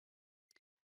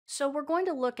So we're going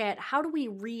to look at how do we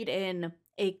read in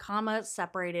a comma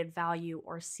separated value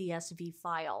or CSV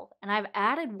file. And I've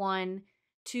added one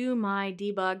to my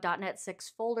debug.net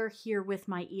 6 folder here with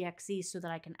my exe so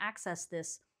that I can access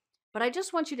this. But I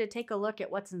just want you to take a look at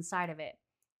what's inside of it.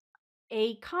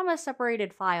 A comma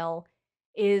separated file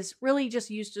is really just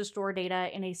used to store data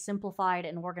in a simplified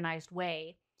and organized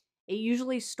way. It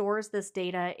usually stores this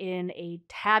data in a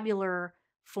tabular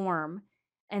form.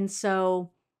 And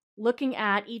so, looking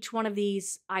at each one of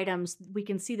these items, we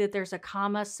can see that there's a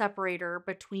comma separator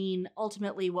between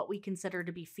ultimately what we consider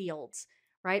to be fields,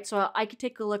 right? So, I could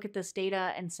take a look at this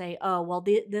data and say, oh, well,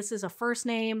 this is a first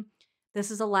name, this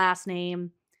is a last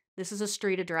name, this is a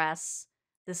street address,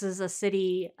 this is a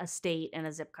city, a state, and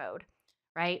a zip code,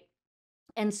 right?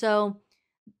 And so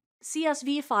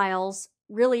CSV files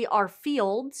really are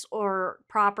fields or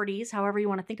properties, however you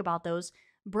want to think about those,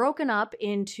 broken up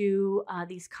into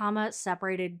these comma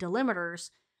separated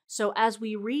delimiters. So as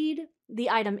we read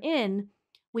the item in,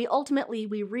 we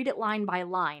read it line by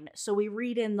line. So we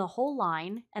read in the whole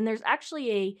line, and there's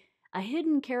actually a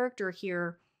hidden character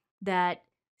here that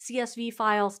CSV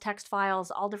files, text files,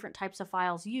 all different types of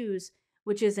files use,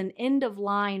 which is an end of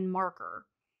line marker.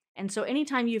 And so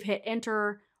anytime you've hit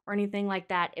enter or anything like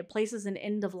that, it places an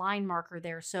end of line marker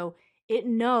there. So it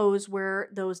knows where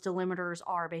those delimiters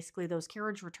are, basically those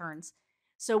carriage returns.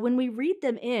 So when we read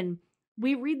them in,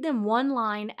 we read them one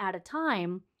line at a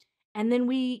time, and then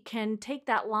we can take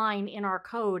that line in our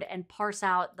code and parse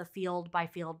out the field by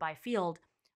field by field,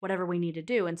 whatever we need to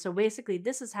do. And so basically,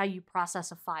 this is how you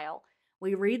process a file.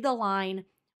 We read the line,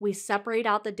 we separate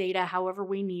out the data however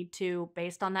we need to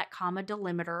based on that comma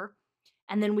delimiter,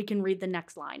 and then we can read the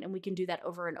next line, and we can do that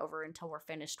over and over until we're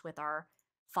finished with our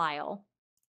file.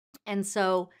 And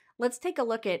so let's take a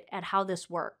look at how this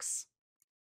works.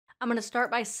 I'm going to start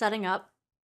by setting up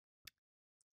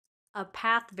a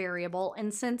path variable.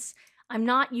 And since I'm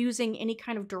not using any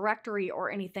kind of directory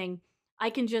or anything,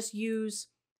 I can just use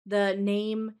the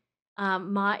name,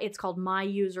 it's called my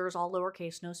users, all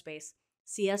lowercase, no space,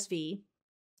 CSV.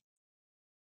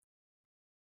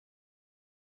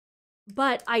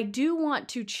 But I do want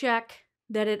to check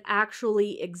that it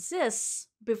actually exists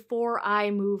before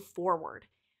I move forward.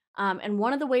 And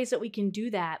one of the ways that we can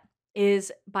do that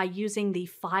is by using the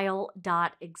file.exists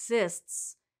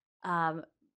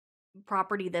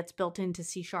property that's built into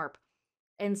C#.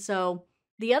 And so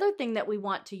the other thing that we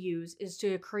want to use is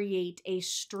to create a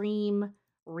stream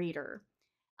reader.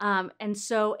 And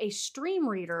so a stream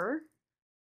reader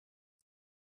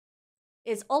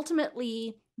is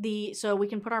ultimately so we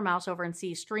can put our mouse over and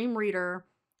see StreamReader.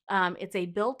 It's a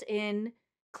built-in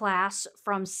class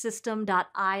from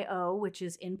system.io, which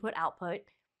is input output.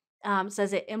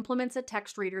 Says it implements a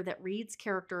text reader that reads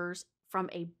characters from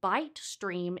a byte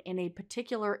stream in a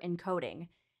particular encoding.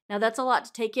 Now that's a lot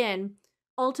to take in.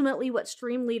 Ultimately, what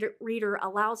StreamReader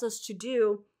allows us to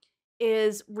do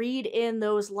is read in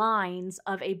those lines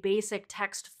of a basic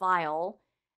text file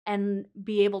and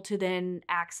be able to then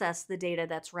access the data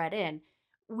that's read in.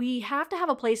 We have to have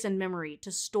a place in memory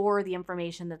to store the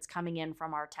information that's coming in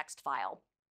from our text file.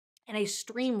 And a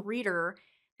stream reader,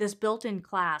 this built-in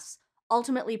class,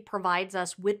 ultimately provides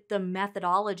us with the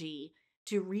methodology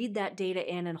to read that data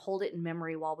in and hold it in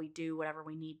memory while we do whatever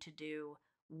we need to do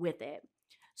with it.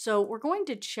 So we're going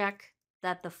to check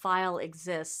that the file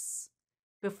exists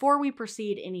before we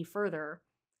proceed any further.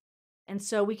 And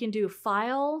so we can do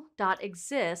file.exists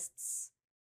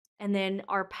and then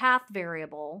our path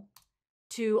variable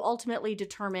to ultimately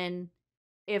determine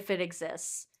if it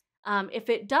exists. If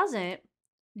it doesn't,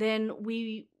 then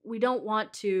we don't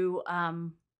want to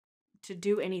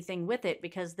do anything with it,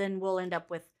 because then we'll end up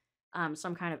with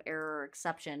some kind of error or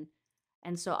exception.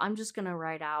 And so I'm just going to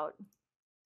write out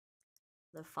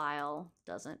the file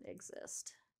doesn't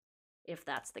exist if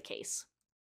that's the case.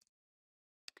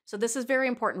 So this is very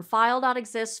important.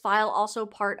 File.exists, file also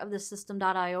part of the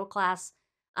system.io class,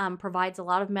 provides a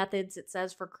lot of methods, it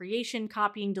says, for creation,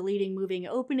 copying, deleting, moving,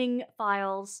 opening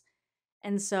files.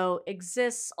 And so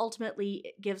exists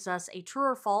ultimately gives us a true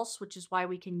or false, which is why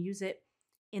we can use it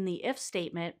in the if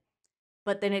statement,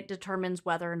 but then it determines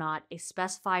whether or not a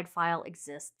specified file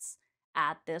exists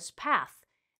at this path.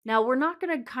 Now, we're not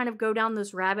going to kind of go down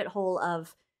this rabbit hole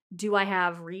of, do I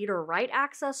have read or write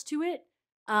access to it?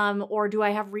 Or do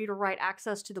I have read or write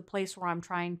access to the place where I'm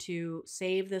trying to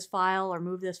save this file or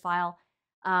move this file?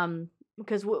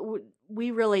 Because we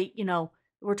really,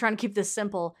 we're trying to keep this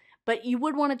simple, but you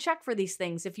would want to check for these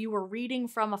things. If you were reading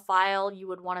from a file, you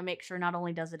would want to make sure not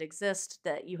only does it exist,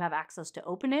 that you have access to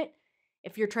open it.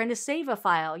 If you're trying to save a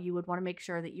file, you would want to make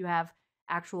sure that you have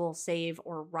actual save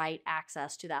or write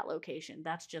access to that location.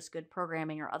 That's just good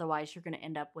programming, or otherwise you're going to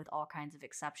end up with all kinds of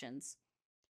exceptions.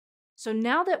 So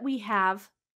now that we have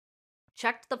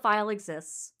checked the file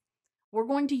exists, we're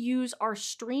going to use our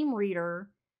StreamReader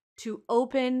to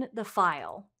open the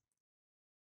file.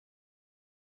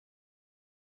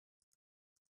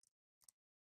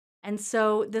 And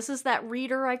so this is that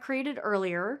reader I created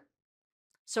earlier.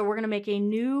 So we're going to make a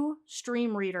new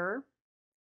StreamReader.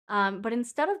 But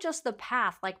instead of just the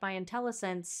path like my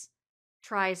IntelliSense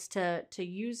tries to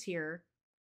use here,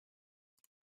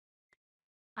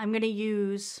 I'm going to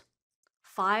use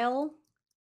file,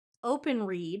 open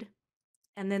read,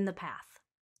 and then the path.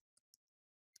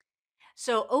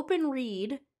 So open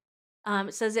read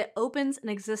says it opens an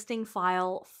existing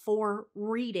file for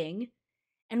reading.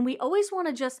 And we always want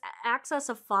to just access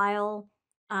a file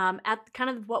at kind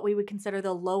of what we would consider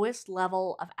the lowest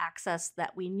level of access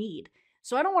that we need.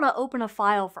 So I don't want to open a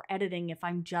file for editing if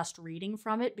I'm just reading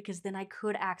from it, because then I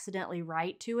could accidentally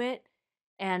write to it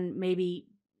and maybe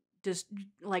just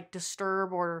like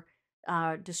disturb or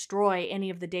destroy any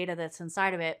of the data that's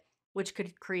inside of it, which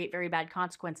could create very bad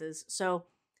consequences. So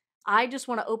I just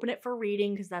want to open it for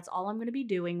reading because that's all I'm going to be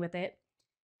doing with it.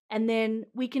 And then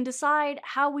we can decide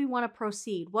how we want to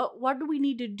proceed. What do we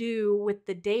need to do with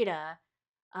the data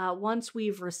once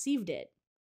we've received it?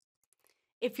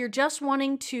 If you're just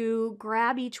wanting to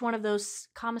grab each one of those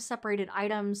comma-separated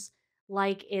items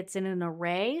like it's in an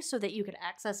array so that you can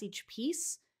access each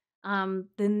piece,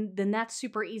 then that's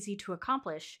super easy to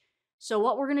accomplish. So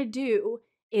what we're going to do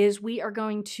is we are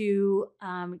going to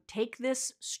take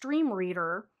this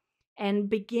StreamReader and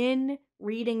begin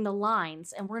reading the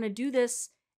lines. And we're going to do this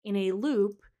in a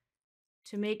loop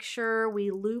to make sure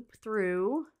we loop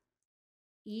through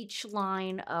each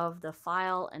line of the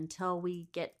file until we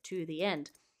get to the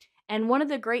end. And one of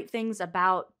the great things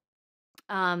about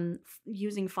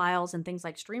using files and things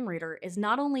like StreamReader is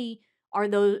not only are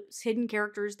those hidden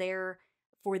characters there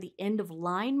for the end of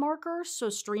line markers, so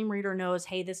StreamReader knows,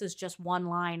 hey, this is just one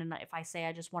line, and if I say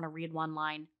I just want to read one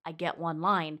line, I get one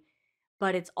line,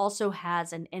 but it also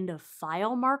has an end of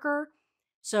file marker.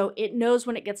 So it knows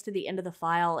when it gets to the end of the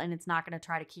file, and it's not going to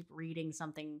try to keep reading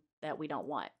something that we don't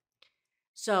want.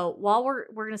 So while we're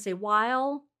going to say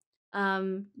while,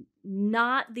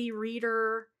 not the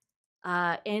reader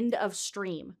end of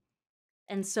stream.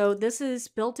 And so this is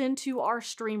built into our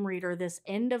StreamReader, this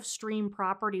end of stream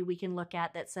property we can look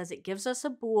at that says it gives us a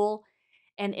bool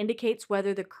and indicates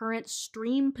whether the current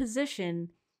stream position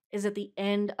is at the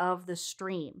end of the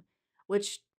stream,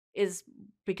 which is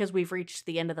because we've reached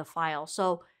the end of the file.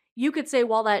 So you could say,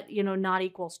 well, that, not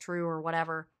equals true or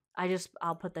whatever.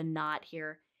 I'll put the not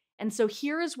here. And so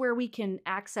here is where we can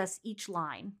access each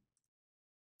line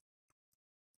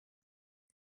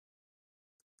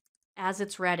as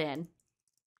it's read in.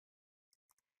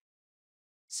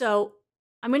 So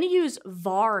I'm going to use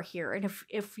var here. And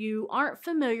if you aren't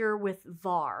familiar with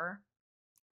var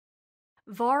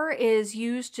is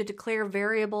used to declare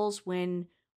variables when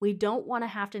we don't want to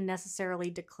have to necessarily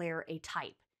declare a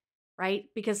type, right?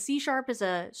 Because C# is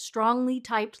a strongly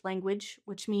typed language,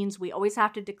 which means we always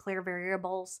have to declare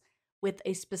variables with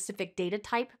a specific data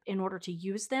type in order to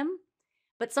use them.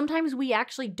 But sometimes we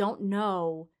actually don't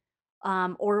know,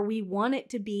 or we want it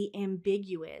to be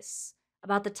ambiguous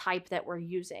about the type that we're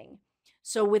using.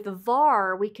 So with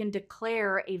var, we can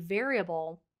declare a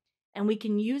variable, and we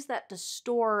can use that to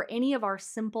store any of our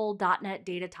simple .NET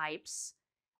data types.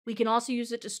 We can also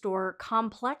use it to store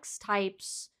complex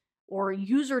types or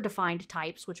user-defined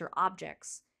types, which are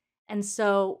objects. And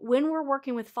so when we're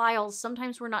working with files,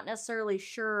 sometimes we're not necessarily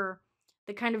sure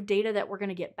the kind of data that we're going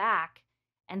to get back.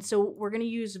 And so we're going to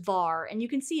use var. And you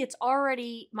can see it's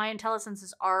already, my IntelliSense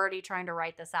is already trying to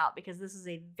write this out because this is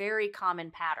a very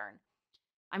common pattern.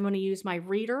 I'm going to use my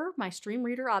reader, my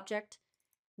StreamReader object,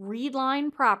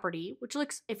 readLine property, which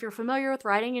looks, if you're familiar with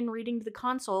writing and reading to the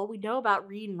console, we know about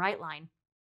read and write line.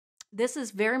 This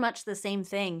is very much the same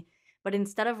thing, but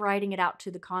instead of writing it out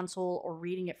to the console or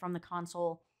reading it from the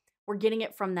console, we're getting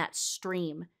it from that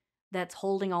stream that's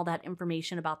holding all that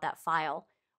information about that file.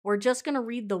 We're just going to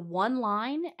read the one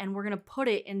line and we're going to put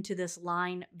it into this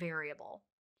line variable.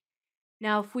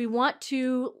 Now, if we want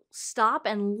to stop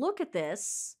and look at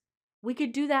this, we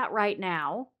could do that right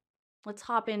now. Let's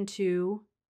hop into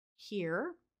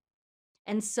here.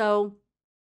 And so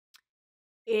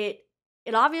it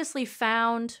obviously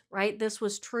found, right, this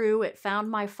was true. It found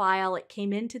my file. It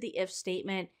came into the if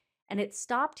statement and it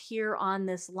stopped here on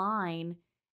this line.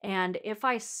 And if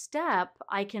I step,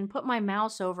 I can put my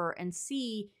mouse over and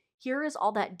see here is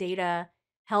all that data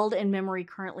held in memory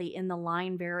currently in the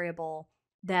line variable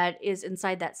that is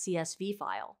inside that CSV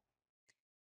file.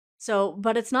 So,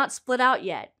 but it's not split out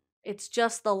yet. It's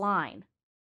just the line.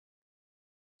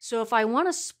 So if I want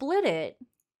to split it,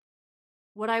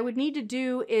 what I would need to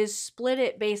do is split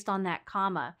it based on that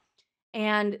comma.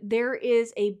 And there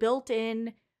is a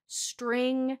built-in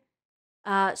string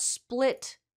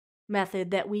split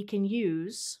method that we can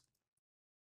use.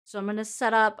 So I'm going to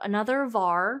set up another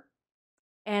var,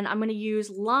 and I'm going to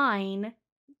use line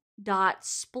dot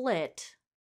split,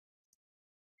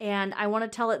 and I want to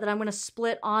tell it that I'm going to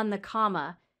split on the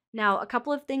comma. Now, a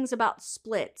couple of things about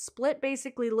split. Split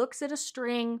basically looks at a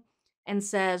string and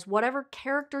says, whatever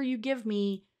character you give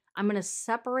me, I'm going to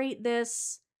separate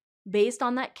this based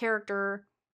on that character.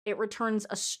 It returns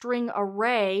a string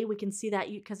array. We can see that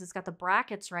because it's got the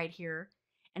brackets right here.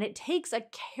 And it takes a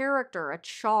character, a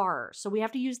char. So we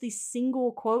have to use these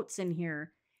single quotes in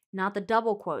here, not the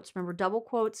double quotes. Remember, double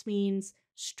quotes means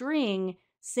string,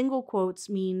 single quotes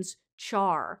means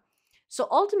char. So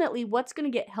ultimately, what's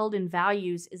going to get held in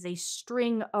values is a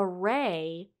string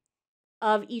array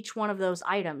of each one of those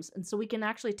items. And so we can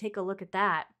actually take a look at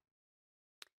that.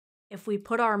 If we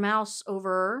put our mouse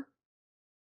over,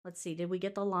 let's see, did we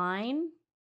get the line?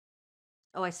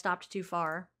 Oh, I stopped too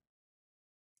far.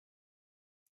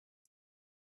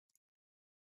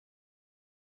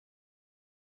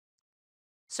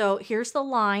 So here's the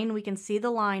line. We can see the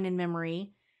line in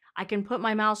memory. I can put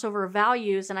my mouse over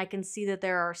values and I can see that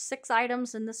there are 6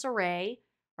 items in this array,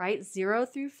 right? 0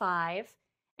 through 5.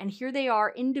 And here they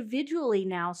are individually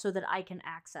now so that I can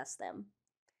access them.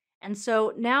 And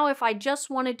so now if I just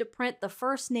wanted to print the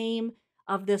first name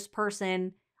of this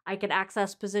person, I could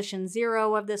access position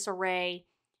 0 of this array.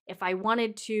 If I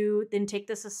wanted to then take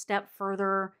this a step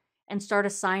further and start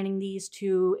assigning these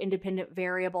to independent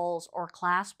variables or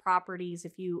class properties,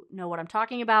 if you know what I'm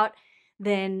talking about,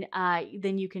 then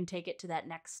you can take it to that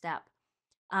next step.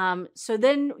 So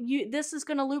then this is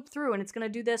going to loop through and it's going to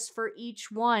do this for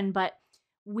each one, but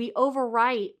we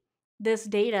overwrite this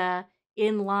data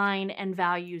in line and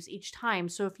values each time.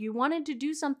 So if you wanted to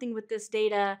do something with this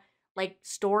data, like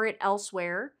store it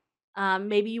elsewhere,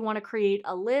 maybe you want to create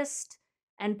a list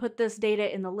and put this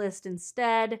data in the list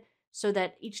instead, so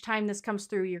that each time this comes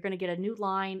through, you're going to get a new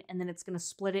line and then it's going to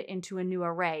split it into a new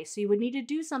array. So you would need to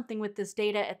do something with this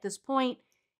data at this point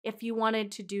if you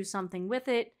wanted to do something with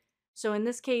it. So in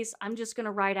this case, I'm just going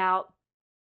to write out,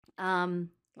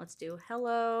 let's do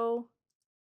hello.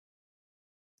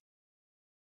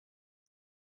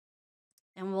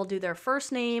 And we'll do their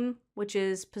first name, which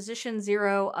is position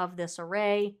 0 of this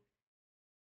array.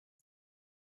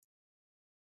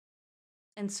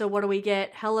 And so what do we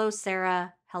get? Hello,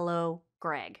 Sarah. Hello,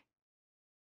 Greg.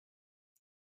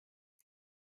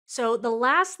 So the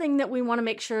last thing that we want to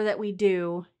make sure that we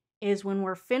do is when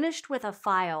we're finished with a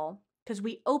file, because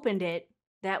we opened it,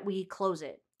 that we close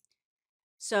it.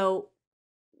 So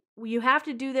you have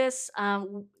to do this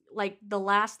like the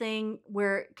last thing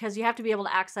because you have to be able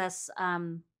to access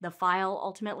the file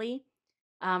ultimately,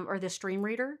 or the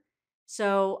StreamReader.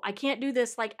 So I can't do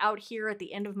this like out here at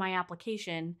the end of my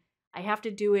application. I have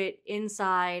to do it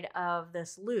inside of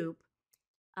this loop.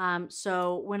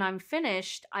 So when I'm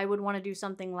finished, I would want to do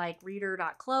something like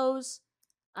reader.close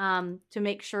to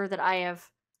make sure that I have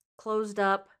closed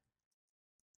up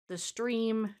the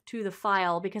stream to the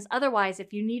file, because otherwise,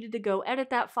 if you needed to go edit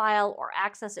that file or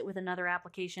access it with another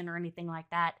application or anything like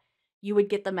that, you would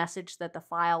get the message that the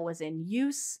file was in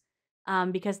use,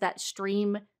 because that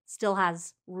stream still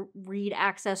has read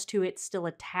access to it, still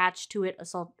attached to it,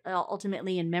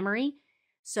 ultimately in memory.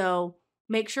 So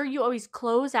make sure you always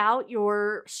close out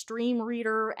your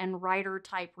StreamReader and writer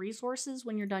type resources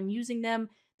when you're done using them.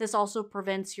 This also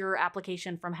prevents your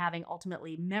application from having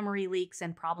ultimately memory leaks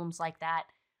and problems like that,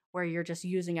 where you're just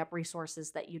using up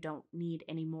resources that you don't need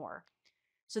anymore.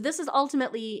 So this is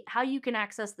ultimately how you can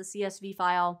access the CSV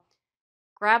file.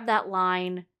 Grab that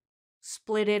line,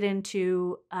 split it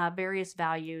into various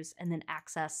values, and then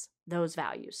access those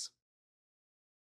values.